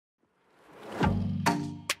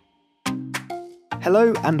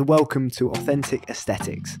Hello and welcome to Authentic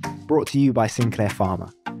Aesthetics, brought to you by Sinclair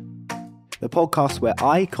Pharma. The podcast where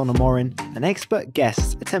I, Connor Morrin, and expert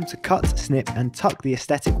guests attempt to cut, snip and tuck the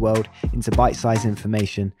aesthetic world into bite-sized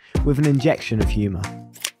information with an injection of humour.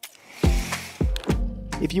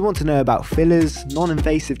 If you want to know about fillers,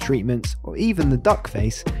 non-invasive treatments, or even the duck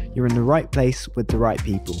face, you're in the right place with the right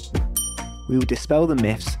people. We will dispel the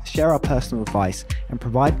myths, share our personal advice, and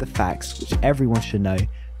provide the facts which everyone should know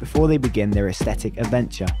before they begin their aesthetic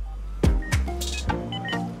adventure.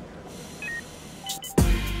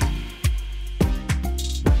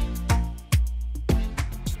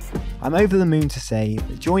 I'm over the moon to say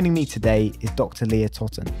that joining me today is Dr. Leah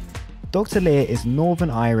Totton. Dr. Leah is Northern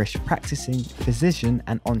Irish practicing physician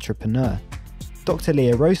and entrepreneur. Dr.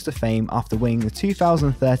 Leah rose to fame after winning the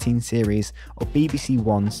 2013 series of BBC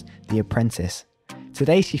One's The Apprentice.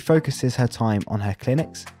 Today she focuses her time on her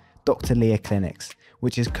clinics, Dr. Leah Clinics,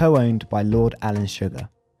 which is co-owned by Lord Alan Sugar.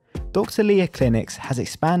 Dr. Leah Clinics has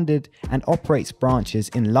expanded and operates branches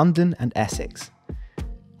in London and Essex.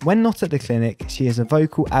 When not at the clinic, she is a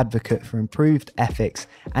vocal advocate for improved ethics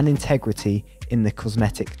and integrity in the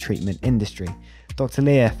cosmetic treatment industry. Dr.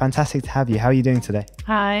 Leah, fantastic to have you. How are you doing today?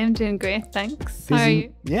 Hi, I'm doing great, thanks. Busy? How are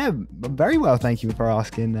you? Yeah, very well, thank you for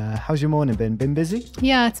asking. How's your morning been? Been busy?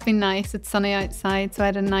 Yeah, it's been nice. It's sunny outside, so I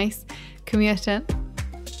had a nice commute in.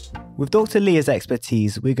 With Dr. Leah's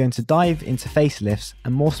expertise, we're going to dive into facelifts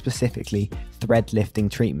and more specifically, thread lifting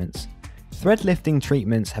treatments. Thread lifting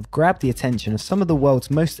treatments have grabbed the attention of some of the world's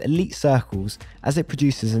most elite circles as it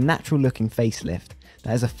produces a natural looking facelift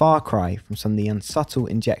that is a far cry from some of the unsubtle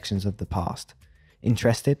injections of the past.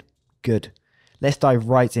 Interested? Good. Let's dive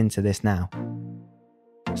right into this now.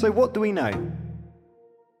 So what do we know?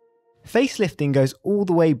 Facelifting goes all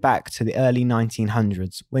the way back to the early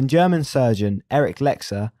 1900s when German surgeon Erich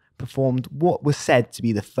Lexer performed what was said to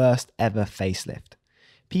be the first ever facelift.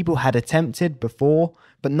 People had attempted before,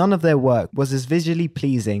 but none of their work was as visually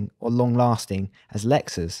pleasing or long-lasting as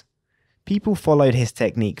Lexer's. People followed his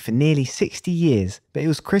technique for nearly 60 years, but it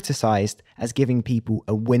was criticised as giving people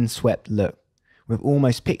a windswept look, with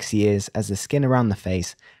almost pixie ears as the skin around the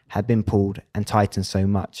face had been pulled and tightened so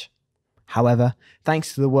much. However,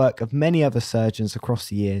 thanks to the work of many other surgeons across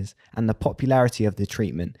the years and the popularity of the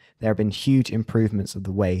treatment, there have been huge improvements of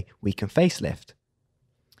the way we can facelift.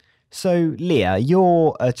 So, Leah,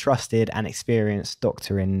 you're a trusted and experienced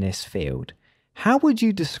doctor in this field. How would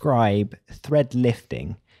you describe thread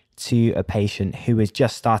lifting to a patient who is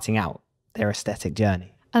just starting out their aesthetic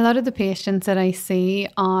journey? A lot of the patients that I see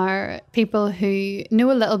are people who know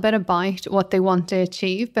a little bit about what they want to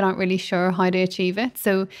achieve but aren't really sure how to achieve it.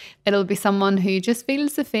 So it'll be someone who just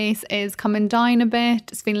feels the face is coming down a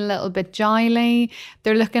bit, is feeling a little bit jowly,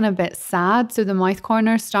 they're looking a bit sad, so the mouth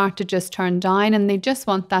corners start to just turn down and they just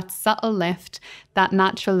want that subtle lift, that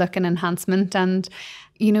natural looking enhancement. And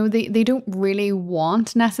you know, they don't really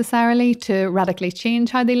want necessarily to radically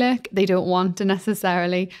change how they look. They don't want to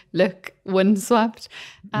necessarily look windswept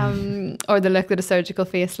or the look that a surgical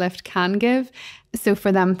facelift can give. So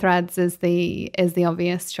for them, threads is the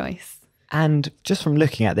obvious choice. And just from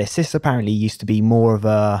looking at this apparently used to be more of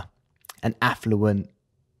an affluent,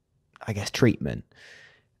 I guess, treatment.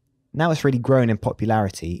 Now it's really grown in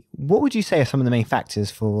popularity. What would you say are some of the main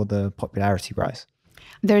factors for the popularity rise?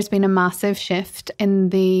 There's been a massive shift in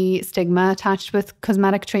the stigma attached with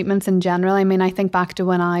cosmetic treatments in general. I mean, I think back to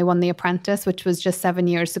when I won The Apprentice, which was just 7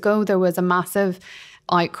 years ago, there was a massive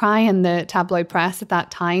outcry in the tabloid press at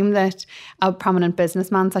that time that a prominent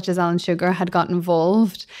businessman such as Alan Sugar had got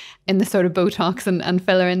involved in the sort of Botox and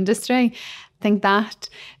filler industry. I think that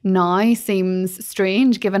now seems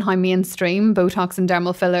strange given how mainstream Botox and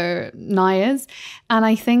dermal filler now is. And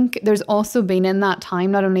I think there's also been in that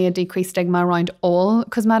time not only a decreased stigma around all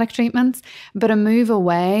cosmetic treatments, but a move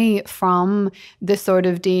away from the sort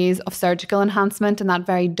of days of surgical enhancement and that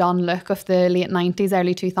very done look of the late 90s,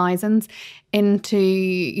 early 2000s into,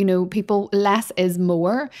 you know, people, less is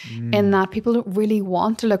more in that people don't really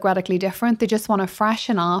want to look radically different. They just want to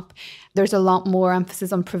freshen up. There's a lot more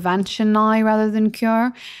emphasis on prevention now rather than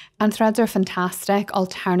cure. And threads are a fantastic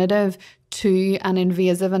alternative to an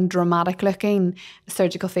invasive and dramatic looking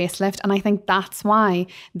surgical facelift. And I think that's why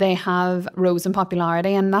they have rose in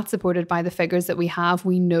popularity, and that's supported by the figures that we have.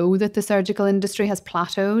 We know that the surgical industry has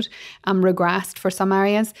plateaued and regressed for some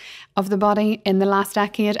areas of the body in the last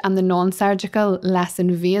decade, and the non-surgical, less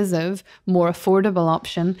invasive, more affordable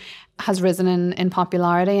option has risen in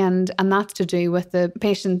popularity, and that's to do with the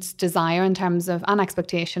patient's desire in terms of an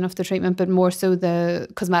expectation of the treatment, but more so the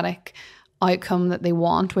cosmetic outcome that they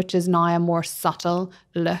want, which is now a more subtle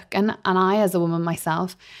look. And I, as a woman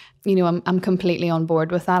myself, you know, I'm completely on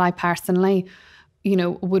board with that. I personally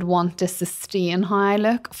would want to sustain how I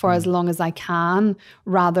look for as long as I can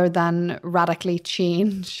rather than radically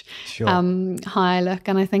change how I look.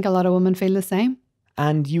 And I think a lot of women feel the same.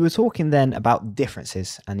 And you were talking then about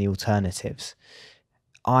differences and the alternatives.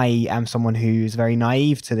 I am someone who's very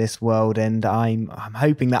naive to this world, and I'm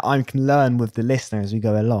hoping that I can learn with the listener as we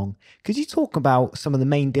go along. Could you talk about some of the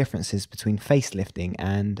main differences between facelifting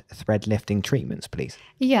and thread lifting treatments, please?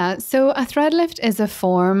 Yeah, so a thread lift is a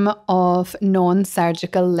form of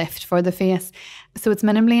non-surgical lift for the face. So it's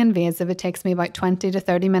minimally invasive. It takes me about 20 to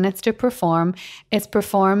 30 minutes to perform. It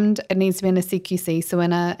needs to be in a CQC, so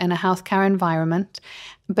in a healthcare environment.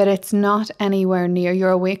 But it's not anywhere near, you're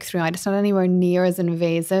awake throughout, it's not anywhere near as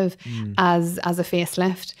invasive as a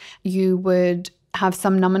facelift. You would have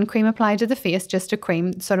some numbing cream applied to the face, just a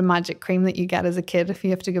cream, sort of magic cream that you get as a kid if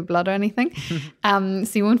you have to give blood or anything.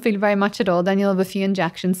 So you won't feel very much at all. Then you'll have a few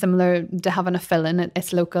injections similar to having a fill-in.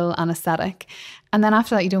 It's local anaesthetic. And then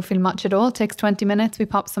after that, you don't feel much at all. It takes 20 minutes. We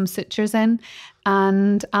pop some sutures in.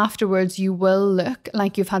 And afterwards, you will look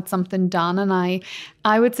like you've had something done. And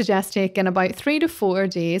I would suggest taking about 3 to 4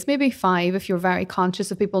 days, maybe 5, if you're very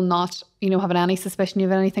conscious of people not, having any suspicion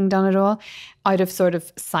you've had anything done at all, out of sort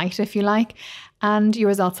of sight, if you like. And your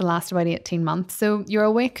results will last about 18 months. So you're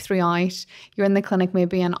awake throughout. You're in the clinic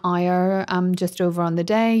maybe an hour, just over on the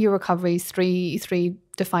day. Your recovery is 3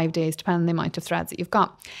 to 5 days, depending on the amount of threads that you've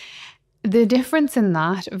got. The difference in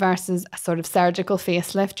that versus a sort of surgical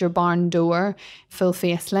facelift, your barn door full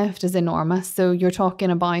facelift, is enormous. So you're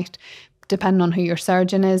talking about, depending on who your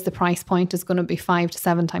surgeon is, the price point is going to be 5 to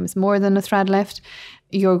 7 times more than a thread lift.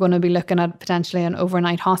 You're going to be looking at potentially an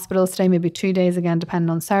overnight hospital stay, maybe 2 days, again,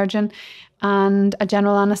 depending on surgeon, and a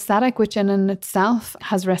general anaesthetic, which in itself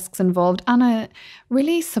has risks involved, and a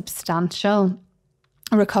really substantial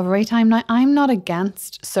recovery time. Now, I'm not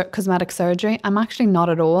against cosmetic surgery. I'm actually not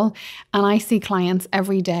at all. And I see clients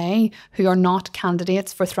every day who are not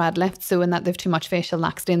candidates for thread lift. So in that they've too much facial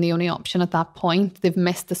laxity and the only option at that point, they've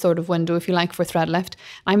missed the sort of window, if you like, for thread lift.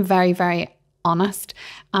 I'm very, very honest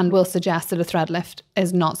and will suggest that a thread lift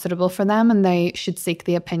is not suitable for them and they should seek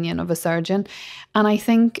the opinion of a surgeon. And I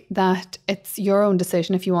think that it's your own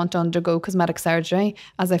decision if you want to undergo cosmetic surgery.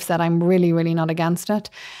 As I've said, I'm really, really not against it.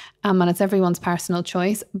 And it's everyone's personal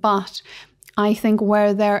choice. But I think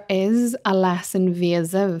where there is a less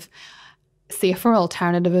invasive, safer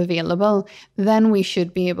alternative available, then we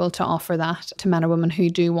should be able to offer that to men or women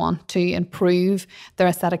who do want to improve their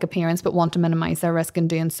aesthetic appearance but want to minimise their risk in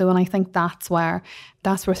doing so. And I think that's where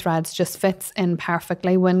threads just fits in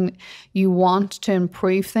perfectly, when you want to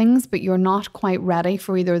improve things but you're not quite ready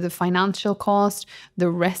for either the financial cost,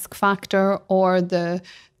 the risk factor, or the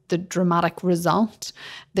dramatic result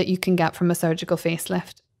that you can get from a surgical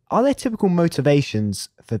facelift. Are there typical motivations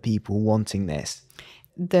for people wanting this?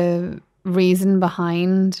 The reason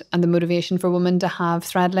behind and the motivation for women to have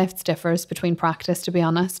thread lifts differs between practice, to be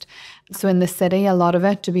honest. So in the city, a lot of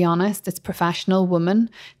it, to be honest, it's professional women,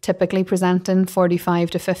 typically presenting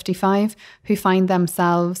 45 to 55, who find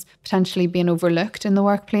themselves potentially being overlooked in the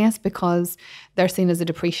workplace because they're seen as a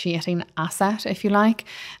depreciating asset, if you like.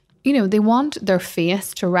 They want their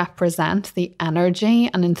face to represent the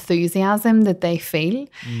energy and enthusiasm that they feel.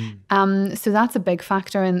 So that's a big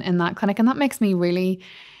factor in that clinic. And that makes me really,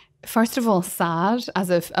 first of all, sad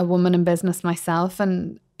as a woman in business myself.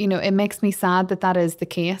 And, it makes me sad that is the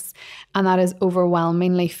case. And that is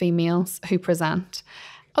overwhelmingly females who present.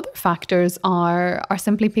 Other factors are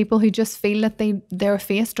simply people who just feel that their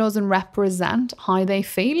face doesn't represent how they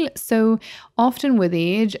feel. So often with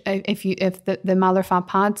age, if the malar fat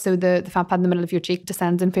pad, so the fat pad in the middle of your cheek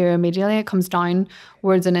descends inferior medially, it comes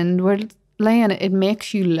downwards and inwardly, and it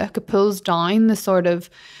makes you look, it pulls down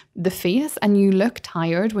the face, and you look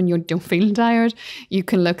tired when you don't feel tired. You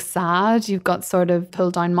can look sad. You've got sort of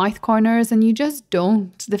pulled down mouth corners, and you just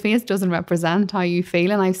don't. The face doesn't represent how you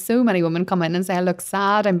feel. And I have so many women come in and say, I look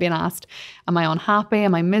sad. I'm being asked, am I unhappy?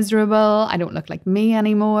 Am I miserable? I don't look like me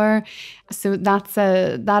anymore. So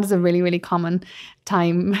that is a really, really common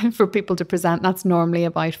time for people to present. That's normally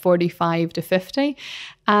about 45 to 50.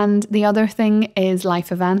 And the other thing is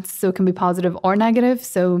life events. So it can be positive or negative.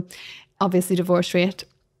 So obviously divorce rate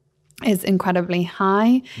is incredibly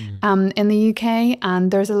high in the UK, and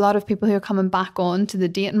there's a lot of people who are coming back on to the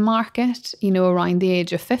dating market, around the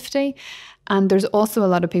age of 50. And there's also a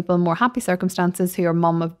lot of people in more happy circumstances who are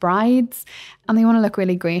mum of brides, and they want to look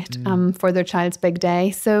really great for their child's big day.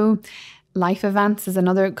 So life events is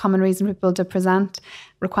another common reason for people to present,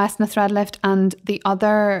 requesting a thread lift. And the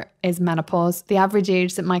other is menopause. The average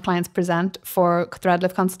age that my clients present for thread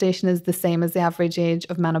lift consultation is the same as the average age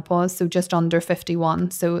of menopause, so just under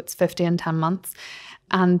 51. So it's 50 and 10 months.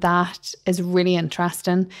 And that is really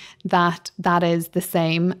interesting, that is the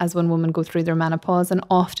same as when women go through their menopause. And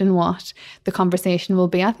often what the conversation will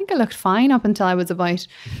be, I think I looked fine up until I was about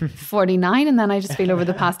 49. And then I just feel over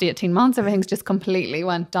the past 18 months, everything's just completely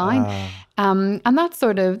went down. And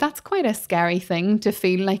that's quite a scary thing, to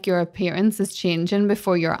feel like your appearance is changing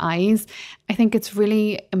before your eyes. I think it's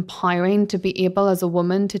really empowering to be able as a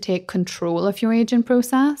woman to take control of your aging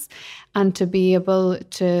process and to be able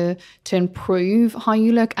to improve how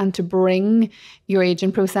you look and to bring your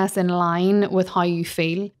aging process in line with how you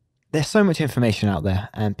feel. There's so much information out there,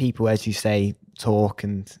 and people, as you say, talk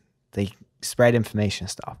and they spread information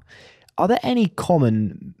and stuff. Are there any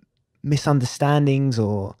common misunderstandings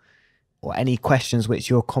or any questions which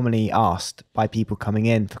you're commonly asked by people coming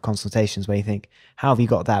in for consultations where you think, how have you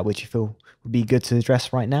got that, which you feel would be good to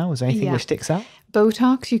address right now? Is there anything which sticks out?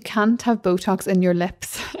 Botox, you can't have Botox in your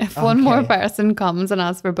lips. If one more person comes and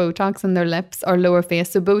asks for Botox in their lips or lower face,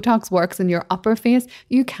 so Botox works in your upper face.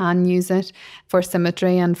 You can use it for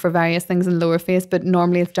symmetry and for various things in lower face, but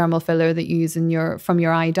normally it's dermal filler that you use from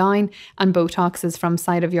your eye down, and Botox is from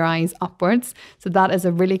side of your eyes upwards. So that is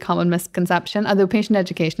a really common misconception, although patient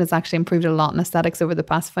education has actually improved a lot in aesthetics over the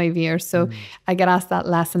past 5 years. So I get asked that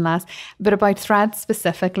less and less. But about threads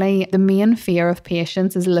specifically, the main fear of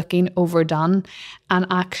patients is looking overdone. And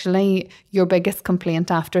actually, your biggest complaint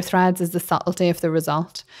after threads is the subtlety of the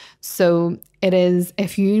result. So it is,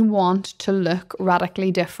 if you want to look radically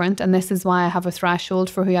different, and this is why I have a threshold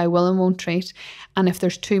for who I will and won't treat. And if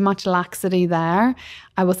there's too much laxity there,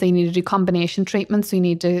 I will say you need to do combination treatments. So you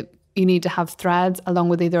need to have threads along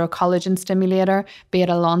with either a collagen stimulator, be it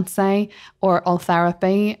a Lancet or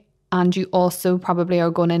Ultherapy. And you also probably are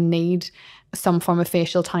going to need some form of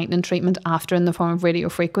facial tightening treatment after in the form of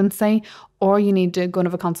radiofrequency, or you need to go and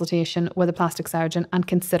have a consultation with a plastic surgeon and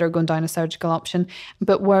consider going down a surgical option.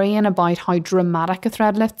 But worrying about how dramatic a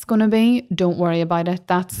thread lift's going to be, don't worry about it.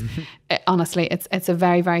 That's honestly, it's a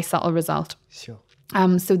very, very subtle result. Sure.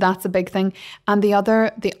 So that's a big thing. And the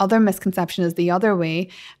other misconception is the other way,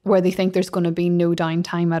 where they think there's going to be no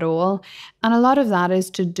downtime at all. And a lot of that is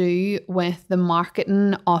to do with the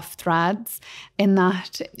marketing of threads, in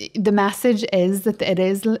that the message is that it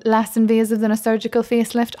is less invasive than a surgical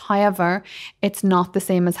facelift. However, it's not the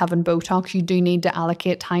same as having Botox. You do need to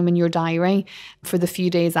allocate time in your diary for the few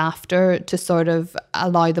days after to sort of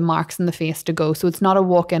allow the marks in the face to go. So it's not a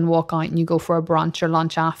walk in, walk out and you go for a brunch or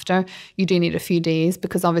lunch after. You do need a few days,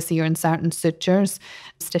 because obviously you're inserting stitches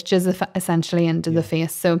essentially into the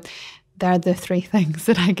face. So they're the three things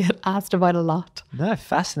that I get asked about a lot. No,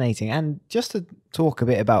 fascinating. And just to talk a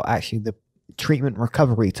bit about actually the treatment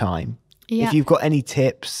recovery time, if you've got any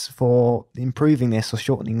tips for improving this or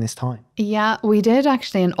shortening this time. Yeah, we did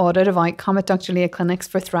actually an audit of outcome at Dr. Leah Clinics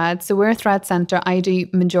for threads. So we're a thread centre. I do,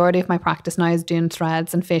 majority of my practice now is doing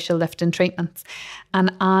threads and facial lifting treatments.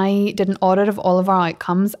 And I did an audit of all of our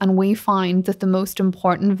outcomes, and we found that the most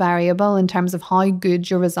important variable in terms of how good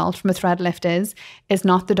your result from a thread lift is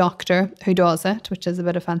not the doctor who does it, which is a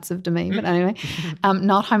bit offensive to me, but anyway,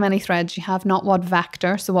 not how many threads you have, not what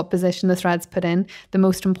vector, so what position the threads put in. The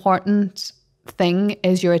most important thing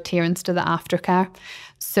is your adherence to the aftercare.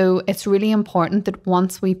 So it's really important that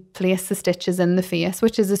once we place the stitches in the face,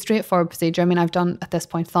 which is a straightforward procedure, I mean, I've done at this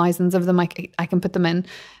point thousands of them, I can put them in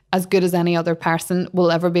as good as any other person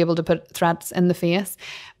will ever be able to put threads in the face.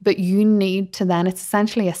 But you need to then, it's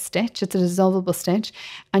essentially a stitch, it's a dissolvable stitch,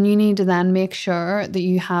 and you need to then make sure that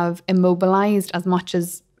you have immobilized as much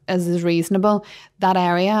as is reasonable that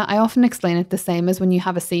area. I often explain it the same as when you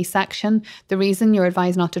have a C-section. The reason you're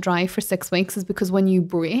advised not to drive for 6 weeks is because when you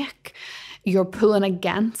break, you're pulling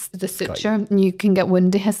against the suture and you can get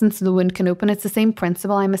wound dehiscence, so the wound can open. It's the same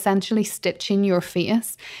principle. I'm essentially stitching your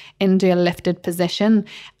face into a lifted position,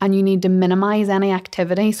 and you need to minimize any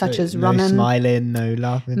activity such as running. No smiling, no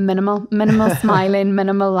laughing. Minimal smiling,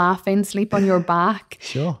 minimal laughing, sleep on your back.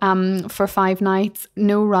 Sure. For 5 nights,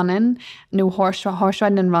 no running, no horse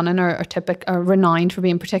riding and running are renowned for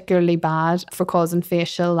being particularly bad for causing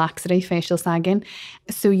facial laxity, facial sagging.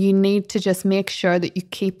 So you need to just make sure that you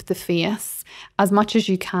keep the face as much as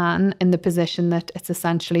you can in the position that it's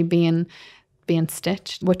essentially being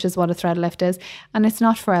stitched, which is what a thread lift is. And it's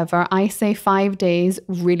not forever. I say 5 days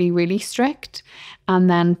really, really strict, and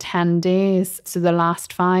then 10 days, so the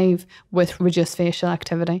last 5 with reduced facial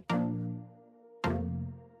activity.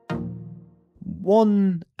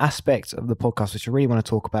 One aspect of the podcast which I really want to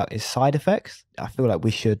talk about is side effects. I feel like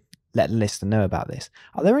we should let the listener know about this.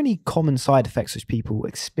 Are there any common side effects which people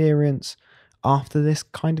experience after this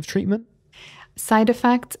kind of treatment? Side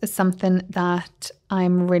effects is something that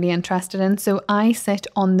I'm really interested in. So I sit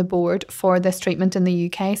on the board for this treatment in the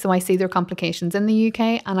UK. So I see their complications in the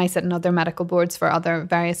UK, and I sit on other medical boards for other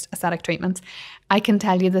various aesthetic treatments. I can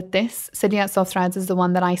tell you that this ciliate soft threads is the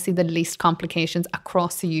one that I see the least complications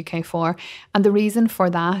across the UK for. And the reason for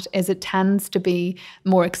that is it tends to be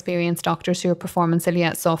more experienced doctors who are performing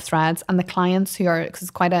ciliate soft threads, and the clients who are, because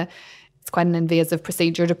it's quite an invasive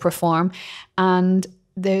procedure to perform. And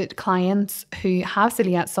the clients who have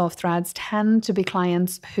ciliate soft threads tend to be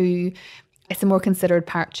clients who it's a more considered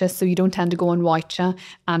purchase, so you don't tend to go on Wowcha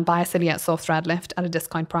and buy a ciliate soft thread lift at a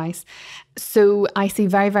discount price. So I see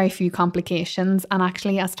very, very few complications, and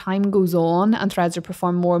actually as time goes on and threads are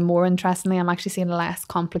performed more and more, interestingly, I'm actually seeing less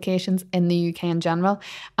complications in the UK in general,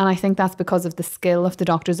 and I think that's because of the skill of the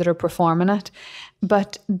doctors that are performing it.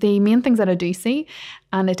 But the main things that I do see,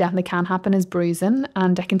 and it definitely can happen, is bruising.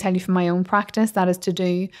 And I can tell you from my own practice, that is to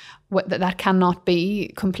do with that cannot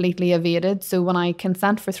be completely evaded. So when I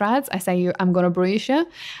consent for threads, I say, I'm going to bruise you.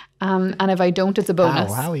 And if I don't, it's a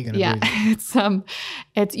bonus. How are you going to bruise?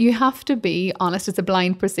 It's you have to be honest. It's a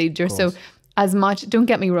blind procedure. So as much, don't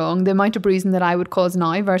get me wrong, the amount of bruising that I would cause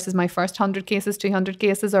now versus my first 100 cases, 200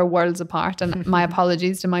 cases are worlds apart. And my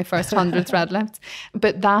apologies to my first 100 thread lifts.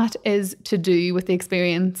 But that is to do with the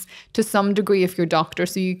experience to some degree of your doctor.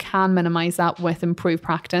 So you can minimise that with improved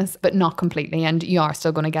practice, but not completely. And you are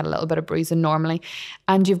still going to get a little bit of bruising normally.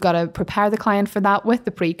 And you've got to prepare the client for that with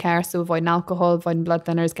the pre-care. So avoiding alcohol, avoiding blood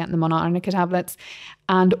thinners, getting them on arnica tablets.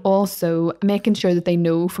 And also making sure that they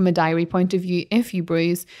know from a diary point of view, if you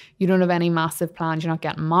bruise, you don't have any massive plans. You're not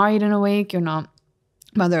getting married in a week. You're not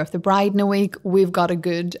mother of the bride in a week. We've got a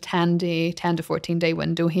good 10 to 14 day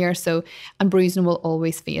window here. So, and bruising will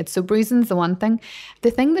always fade. So bruising is the one thing.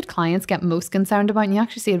 The thing that clients get most concerned about, and you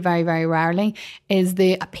actually see it very, very rarely, is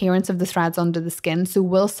the appearance of the threads under the skin. So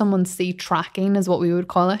will someone see tracking, is what we would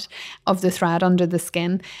call it, of the thread under the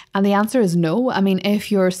skin? And the answer is no. I mean,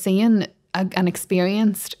 if you're seeing an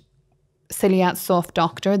experienced ciliate soft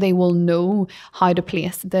doctor, they will know how to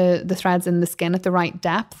place the threads in the skin at the right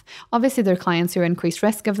depth. Obviously, there are clients who are increased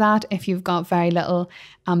risk of that. If you've got very little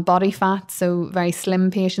body fat, so very slim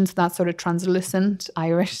patients, that sort of translucent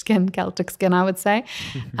Irish skin, Celtic skin, I would say,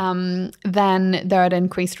 then they're at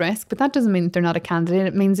increased risk. But that doesn't mean that they're not a candidate.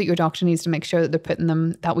 It means that your doctor needs to make sure that they're putting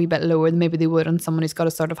them that wee bit lower than maybe they would on someone who's got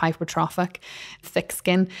a sort of hypertrophic, thick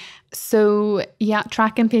skin. So yeah,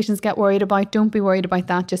 tracking patients get worried about. Don't be worried about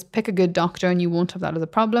that. Just pick a good doctor and you won't have that as a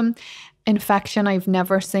problem. Infection I've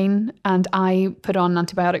never seen, and I put on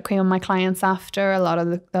antibiotic cream on my clients after. A lot of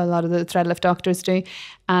the thread lift doctors do,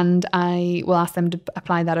 and I will ask them to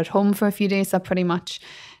apply that at home for a few days. That pretty much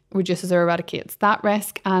reduces or eradicates that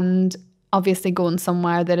risk. And obviously going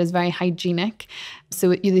somewhere that is very hygienic.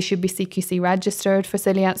 So they should be CQC registered for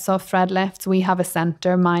ciliate soft thread lifts. We have a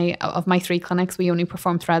centre, of my 3 clinics, we only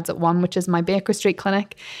perform threads at one, which is my Baker Street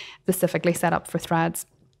clinic, specifically set up for threads.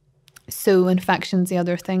 So infection's the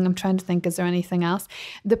other thing. I'm trying to think, is there anything else?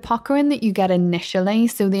 The puckering that you get initially,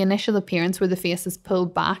 so the initial appearance where the face is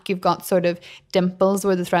pulled back, you've got sort of dimples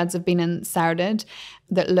where the threads have been inserted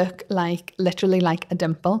that look like, literally like a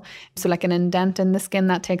dimple. So like an indent in the skin,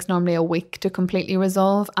 that takes normally a week to completely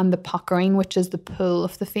resolve. And the puckering, which is the pull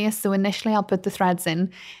of the face. So initially I'll put the threads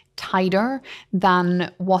in tighter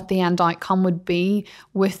than what the end outcome would be,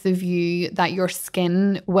 with the view that your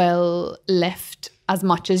skin will lift as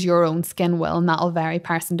much as your own skin will, and that'll vary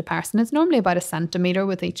person to person. It's normally about 1 centimetre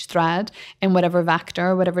with each thread in whatever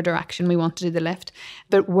vector, whatever direction we want to do the lift.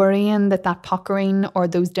 But worrying that puckering or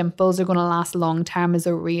those dimples are going to last long term is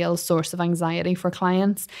a real source of anxiety for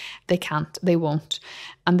clients. They won't.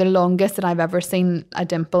 And the longest that I've ever seen a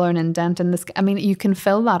dimple or an indent in the skin, I mean, you can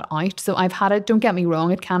fill that out. So I've had it, don't get me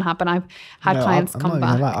wrong, it can happen. I've had clients come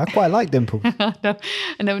back. I quite like dimples.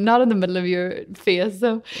 No, not in the middle of your face.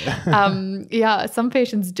 So yeah, some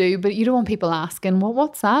patients do, but you don't want people asking, well,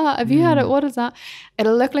 what's that? Have you had it? What is that?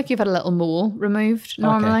 It'll look like you've had a little mole removed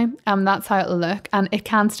normally. Okay. That's how it'll look. And it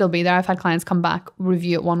can still be there. I've had clients come back,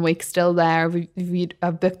 review it 1 week, still there.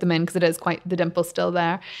 I've booked them in because it is quite, the dimple's still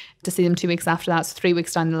there, to see them 2 weeks after that. So 3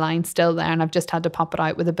 weeks down the line, still there. And I've just had to pop it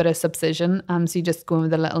out with a bit of subcision. So you just go in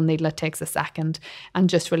with a little needle, it takes a second, and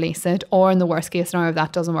just release it. Or in the worst case scenario, if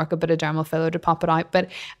that doesn't work, a bit of dermal filler to pop it out. But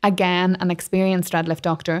again, an experienced thread lift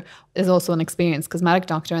doctor is also an experienced cosmetic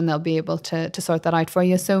doctor, and they'll be able to sort that out for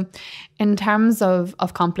you. So in terms of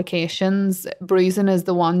complications, bruising is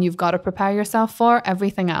the one you've got to prepare yourself for.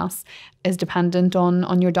 Everything else is dependent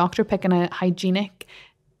on your doctor picking a hygienic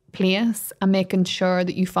place and making sure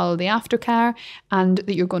that you follow the aftercare and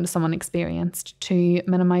that you're going to someone experienced to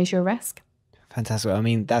minimise your risk. Fantastic. I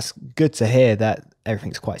mean, that's good to hear that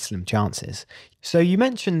everything's quite slim chances. So you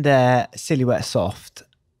mentioned there Silhouette Soft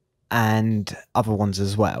and other ones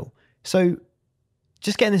as well. So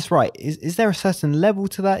just getting this right, is there a certain level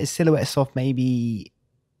to that? Is Silhouette Soft maybe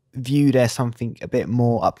viewed as something a bit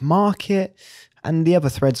more upmarket, and the other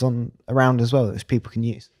threads on around as well that people can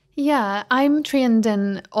use? Yeah, I'm trained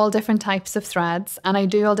in all different types of threads, and I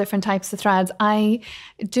do all different types of threads. I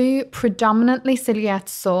do predominantly Silhouette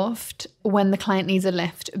Soft when the client needs a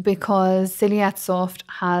lift, because Silhouette Soft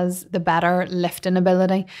has the better lifting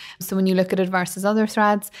ability. So when you look at it versus other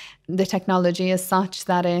threads, the technology is such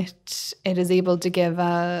that it is able to give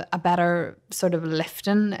a better sort of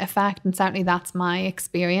lifting effect. And certainly that's my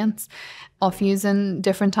experience of using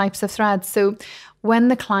different types of threads. So when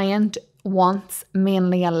the client wants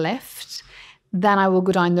mainly a lift, then I will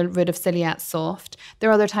go down the route of Silhouette Soft.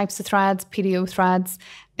 There are other types of threads. PDO threads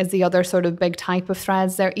is the other sort of big type of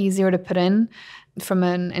threads. They're easier to put in. From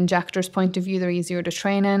an injector's point of view, they're easier to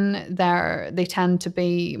train in. They tend to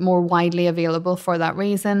be more widely available for that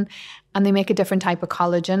reason. And they make a different type of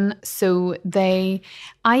collagen. So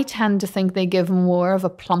I tend to think they give more of a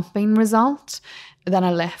plumping result than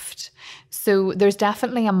a lift. So there's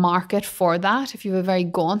definitely a market for that. If you have a very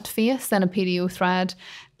gaunt face, then a PDO thread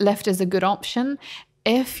lift is a good option.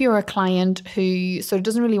 If you're a client who sort of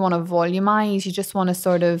doesn't really want to volumize, you just want to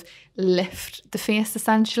sort of lift the face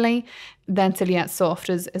essentially, then Silhouette Soft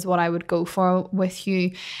is what I would go for with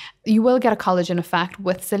you. You will get a collagen effect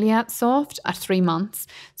with Silhouette Soft at 3 months.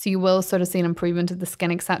 So you will sort of see an improvement of the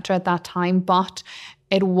skin, etc. at that time, but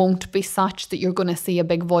it won't be such that you're going to see a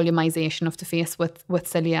big volumization of the face with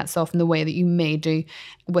Silhouette Soft in the way that you may do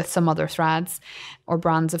with some other threads or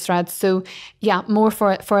brands of threads. So yeah, more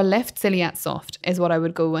for a lift, Silhouette Soft is what I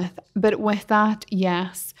would go with. But with that,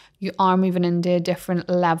 yes, you are moving into a different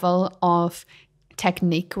level of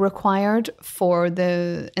technique required for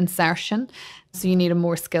the insertion. So you need a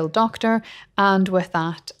more skilled doctor, and with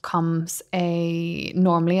that comes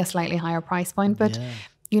normally a slightly higher price point. But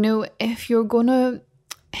you know, if you're gonna,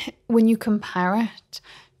 when you compare it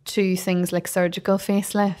to things like surgical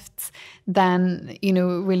facelifts, then, you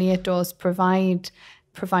know, really it does provide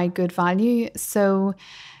good value. So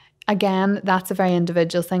again, that's a very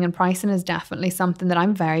individual thing, and pricing is definitely something that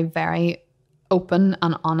I'm very, very open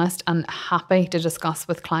and honest and happy to discuss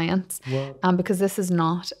with clients. Because this is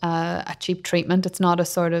not a cheap treatment. It's not a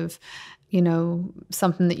sort of, you know,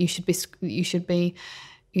 something that you should be,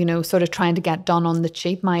 you know, sort of trying to get done on the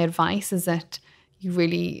cheap. My advice is that you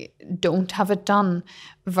really don't have it done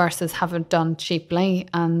versus have it done cheaply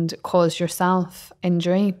and cause yourself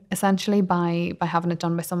injury essentially by having it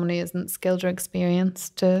done by someone who isn't skilled or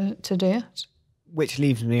experienced to do it. Which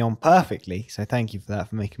leaves me on perfectly. So thank you for that,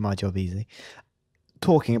 for making my job easy.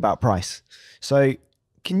 Talking about price. So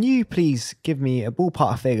can you please give me a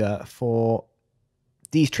ballpark figure for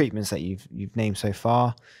these treatments that you've named so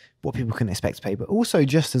far, what people can expect to pay, but also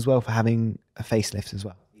just as well for having a facelift as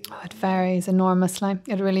well? Oh, it varies enormously.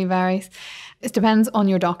 It really varies. It depends on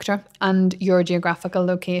your doctor and your geographical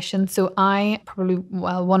location. So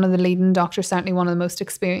one of the leading doctors, certainly one of the most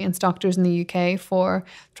experienced doctors in the UK for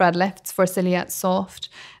thread lifts, for Silhouette Soft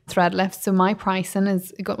thread lifts. So my pricing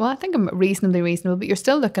is, well, I think I'm reasonably reasonable, but you're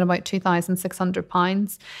still looking about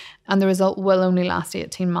 £2,600, and the result will only last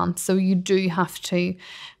 18 months. So you do have to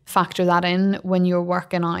factor that in when you're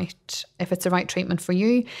working out if it's the right treatment for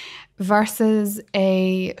you. Versus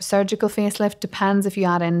a surgical facelift, depends if you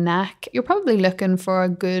add in neck. You're probably looking for a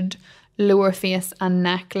good lower face and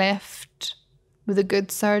neck lift with a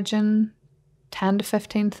good surgeon, 10 to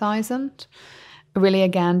 15,000. Really,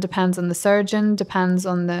 again, depends on the surgeon, depends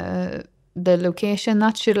on the location.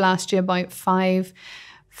 That should last you about five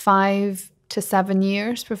to 7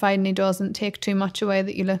 years, providing he doesn't take too much away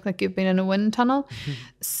that you look like you've been in a wind tunnel.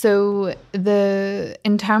 So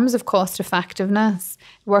in terms of cost effectiveness,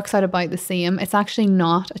 it works out about the same. It's actually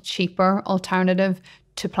not a cheaper alternative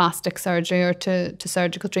to plastic surgery or to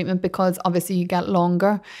surgical treatment, because obviously you get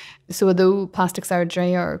longer. So although plastic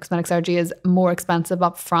surgery or cosmetic surgery is more expensive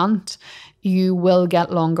up front, you will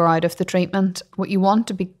get longer out of the treatment. What you want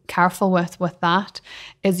to be careful with that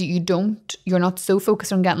is you're not so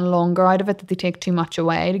focused on getting longer out of it that they take too much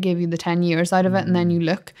away to give you the 10 years out of it, and then you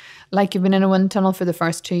look like you've been in a wind tunnel for the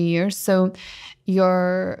first 2 years. So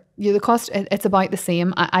the cost, it's about the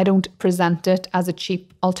same. I don't present it as a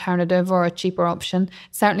cheap alternative or a cheaper option.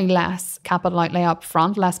 Certainly less capital outlay up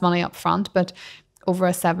front, less money up front, but over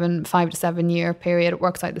a 5 to 7 year period, it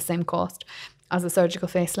works out the same cost as a surgical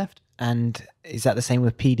facelift. And is that the same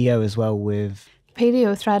with PDO as well? With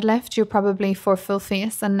PDO thread lift, you're probably, for full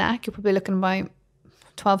face and neck, you're probably looking about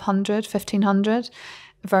 1,200, 1,500.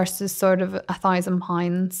 versus sort of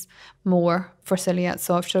 £1,000 more for Ciliate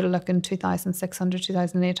Soft. Sort of looking 2,600,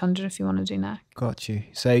 2,800 if you want to do neck. Got you.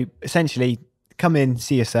 So essentially, come in,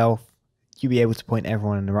 see yourself. You'll be able to point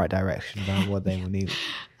everyone in the right direction about what they will need.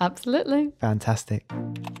 Absolutely. Fantastic.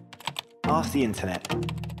 Ask the internet.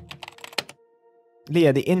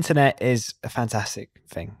 Leah, the internet is a fantastic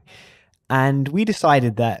thing. And we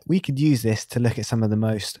decided that we could use this to look at some of the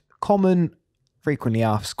most common, frequently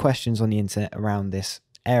asked questions on the internet around this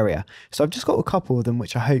area. So I've just got a couple of them,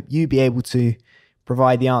 which I hope you'll be able to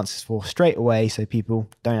provide the answers for straight away so people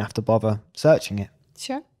don't have to bother searching it.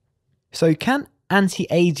 Sure. So can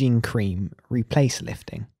anti-aging cream replace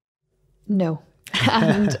lifting? No.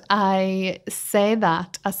 And I say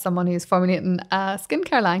that as someone who's formulating a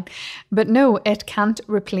skincare line. But no, it can't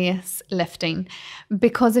replace lifting.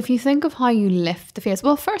 Because if you think of how you lift the face,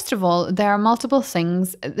 well, first of all, there are multiple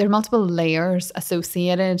layers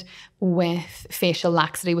associated with facial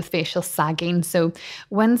laxity, with facial sagging. So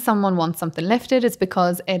when someone wants something lifted, it's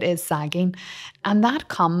because it is sagging. And that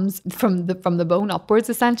comes from the bone upwards,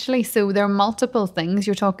 essentially. So there are multiple things.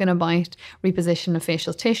 You're talking about reposition of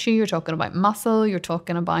facial tissue, you're talking about muscle, you're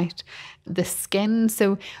talking about the skin.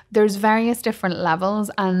 So there's various different levels.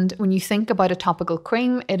 And when you think about a topical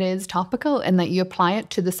cream, it is topical in that you apply it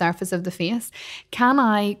to the surface of the face. Can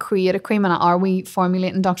I create a cream, and are we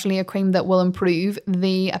formulating, Dr. Leah, a cream that will improve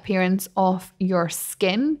the appearance of your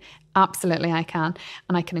skin? Absolutely, I can.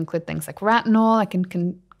 And I can include things like retinol. I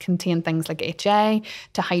can contain things like HA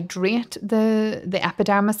to hydrate the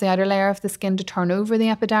epidermis, the outer layer of the skin, to turn over the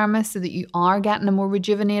epidermis so that you are getting a more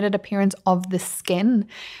rejuvenated appearance of the skin.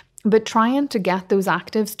 But trying to get those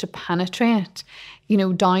actives to penetrate,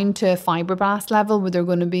 down to a fibroblast level where they're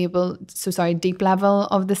going to be deep level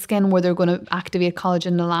of the skin where they're going to activate collagen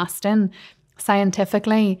and elastin,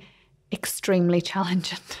 scientifically, extremely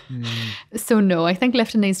challenging. So no, I think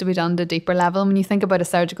lifting needs to be done at a deeper level. When you think about a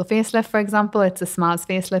surgical facelift, for example, it's a SMAS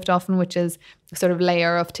facelift often, which is a sort of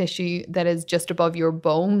layer of tissue that is just above your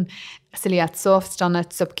bone. Ciliate Soft's done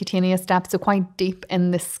at subcutaneous depth, so quite deep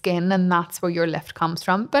in the skin, and that's where your lift comes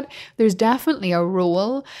from. But there's definitely a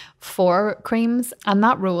role for creams, and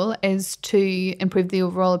that role is to improve the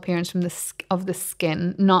overall appearance of the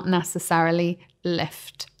skin, not necessarily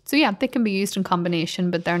lift. So yeah, they can be used in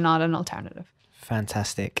combination, but they're not an alternative.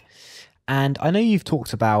 Fantastic. And I know you've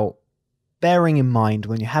talked about bearing in mind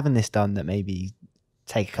when you're having this done that maybe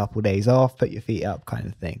take a couple of days off, put your feet up kind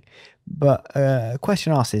of thing. But a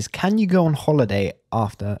question asked is, can you go on holiday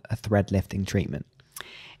after a thread lifting treatment?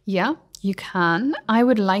 Yeah, you can. I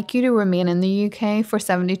would like you to remain in the UK for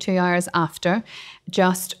 72 hours after,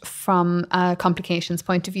 just from a complications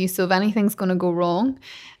point of view. So if anything's going to go wrong,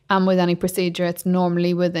 with any procedure, it's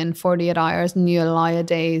normally within 48 hours, and you allow a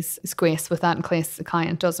day's grace with that in case the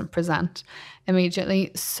client doesn't present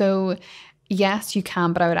immediately. So yes, you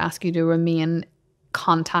can, but I would ask you to remain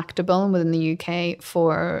contactable within the UK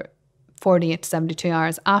for 48 to 72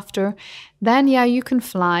 hours after. Then, yeah, you can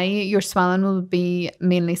fly. Your swelling will be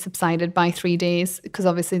mainly subsided by 3 days, because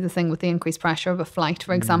obviously the thing with the increased pressure of a flight,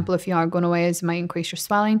 for example, if you are going away, is you might increase your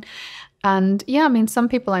swelling. And yeah, I mean, some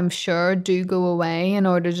people I'm sure do go away in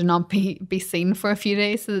order to not be seen for a few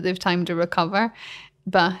days so that they've time to recover.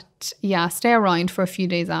 But yeah, stay around for a few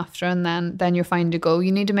days after, and then you're fine to go.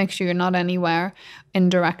 You need to make sure you're not anywhere in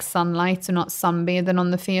direct sunlight, so not sunbathing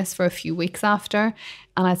on the face for a few weeks after.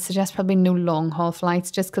 And I'd suggest probably no long haul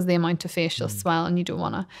flights, just because the amount of facial swell, and you don't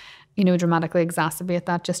want to dramatically exacerbate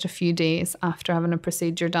that just a few days after having a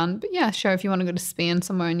procedure done. But yeah, sure, if you want to go to Spain,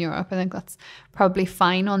 somewhere in Europe, I think that's probably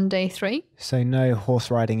fine on day 3. So no horse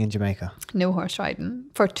riding in Jamaica? No horse riding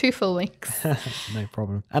for 2 full weeks. No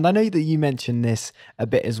problem. And I know that you mentioned this a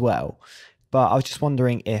bit as well, but I was just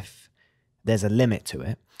wondering if there's a limit to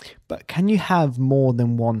it. But can you have more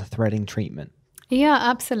than one threading treatment? Yeah,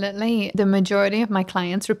 absolutely. The majority of my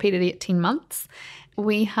clients repeated 18 months.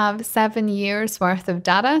 We have 7 years worth of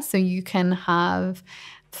data, so you can have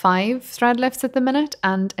 5 thread lifts at the minute,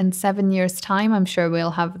 and in 7 years' time, I'm sure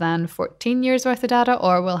we'll have then 14 years worth of data,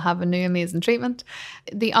 or we'll have a new amazing treatment.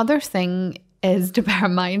 The other thing is to bear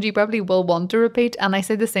in mind, you probably will want to repeat, and I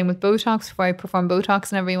say the same with Botox. Before I perform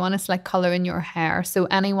Botox and everyone, it's like colouring your hair. So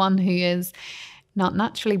anyone who is not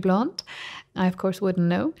naturally blonde, I of course wouldn't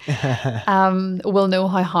know, will know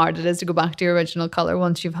how hard it is to go back to your original colour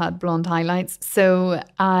once you've had blonde highlights. So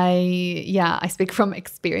I speak from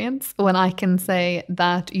experience when I can say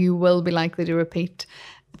that you will be likely to repeat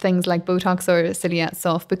things like Botox or Ciliate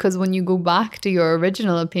Soft, because when you go back to your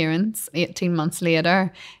original appearance 18 months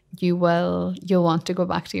later, you'll want to go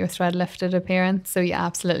back to your thread lifted appearance. So yeah,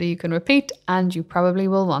 absolutely, you can repeat, and you probably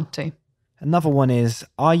will want to. Another one is,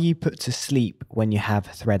 are you put to sleep when you have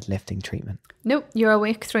thread lifting treatment? Nope, you're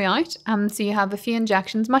awake throughout. So you have a few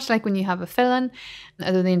injections, much like when you have a fill-in,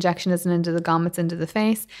 although the injection isn't into the gum, it's into the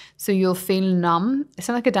face. So you'll feel numb. It's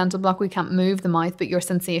not like a dental block, we can't move the mouth, but your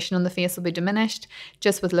sensation on the face will be diminished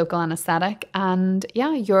just with local anaesthetic. And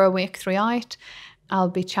yeah, you're awake throughout. I'll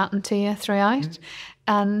be chatting to you throughout.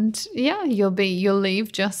 And yeah, you'll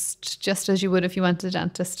leave just as you would if you went to the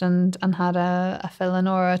dentist and had a fill-in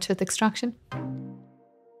or a tooth extraction.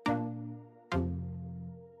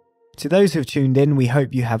 To those who've tuned in, we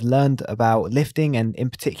hope you have learned about lifting and in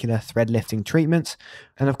particular thread lifting treatments.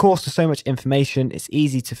 And of course, there's so much information, it's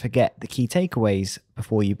easy to forget the key takeaways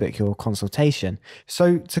before you book your consultation.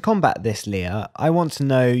 So to combat this, Leah, I want to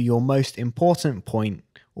know your most important point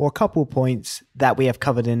or a couple points that we have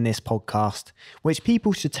covered in this podcast, which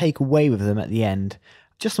people should take away with them at the end.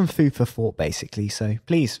 Just some food for thought, basically. So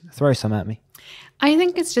please throw some at me. I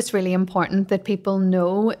think it's just really important that people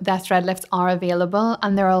know that thread lifts are available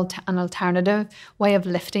and they're an alternative way of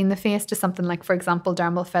lifting the face to something like, for example,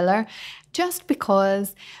 dermal filler. Just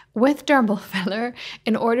because with dermal filler,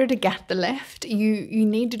 in order to get the lift, you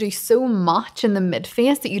need to do so much in the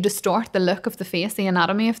mid-face that you distort the look of the face, the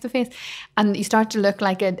anatomy of the face, and you start to look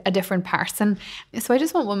like a different person. So I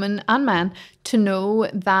just want women and men to know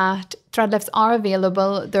that thread lifts are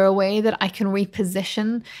available. They're a way that I can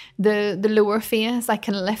reposition the lower face. I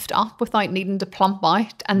can lift up without needing to plump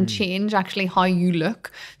out and change actually how you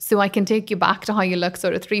look. So I can take you back to how you look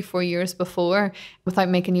sort of 3-4 years before without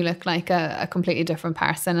making you look like a completely different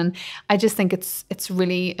person. And I just think it's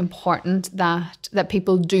really important that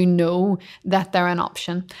people do know that they're an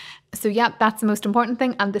option. So yeah, that's the most important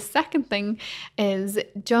thing. And the second thing is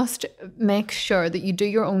just make sure that you do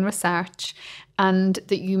your own research and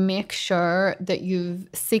that you make sure that you've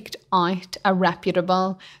seeked out a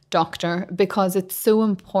reputable doctor, because it's so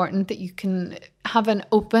important that you can have an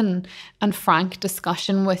open and frank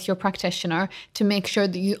discussion with your practitioner to make sure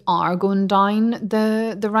that you are going down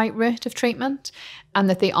the right route of treatment and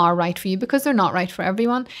that they are right for you, because they're not right for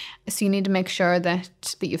everyone. So you need to make sure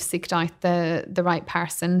that you've seeked out the right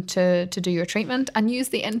person to do your treatment, and use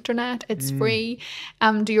the internet. It's free.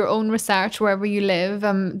 Do your own research wherever you live.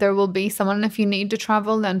 There will be someone, if you need to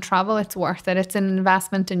travel, then travel. It's worth it. It's an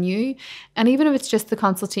investment in you. And even if it's just the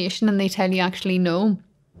consultation and they tell you actually no,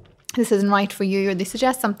 this isn't right for you, or they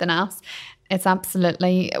suggest something else, it's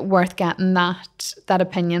absolutely worth getting that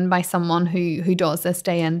opinion by someone who does this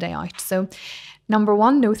day in, day out. So number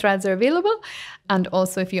one, no threads are available. And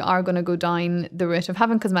also, if you are going to go down the route of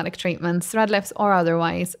having cosmetic treatments, thread lifts or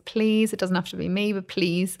otherwise, please, it doesn't have to be me, but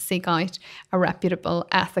please seek out a reputable,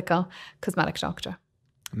 ethical cosmetic doctor.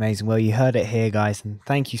 Amazing. Well, you heard it here, guys. And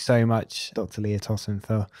thank you so much, Dr. Leah Totton,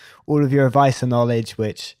 for all of your advice and knowledge,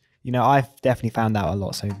 which, you know, I've definitely found out a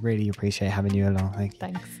lot. So really appreciate having you along. Thank you.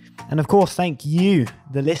 Thanks. And of course, thank you,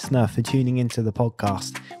 the listener, for tuning into the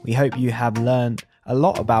podcast. We hope you have learned a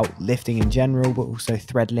lot about lifting in general, but also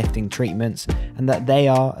thread lifting treatments, and that they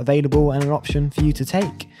are available and an option for you to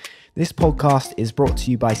take. This podcast is brought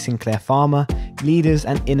to you by Sinclair Pharma, leaders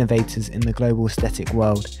and innovators in the global aesthetic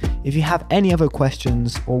world. If you have any other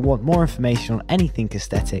questions or want more information on anything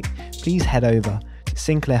aesthetic, please head over to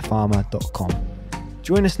sinclairpharma.com.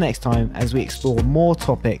 Join us next time as we explore more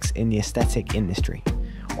topics in the aesthetic industry.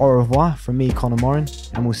 Au revoir from me, Connor Morrin,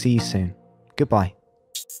 and we'll see you soon. Goodbye.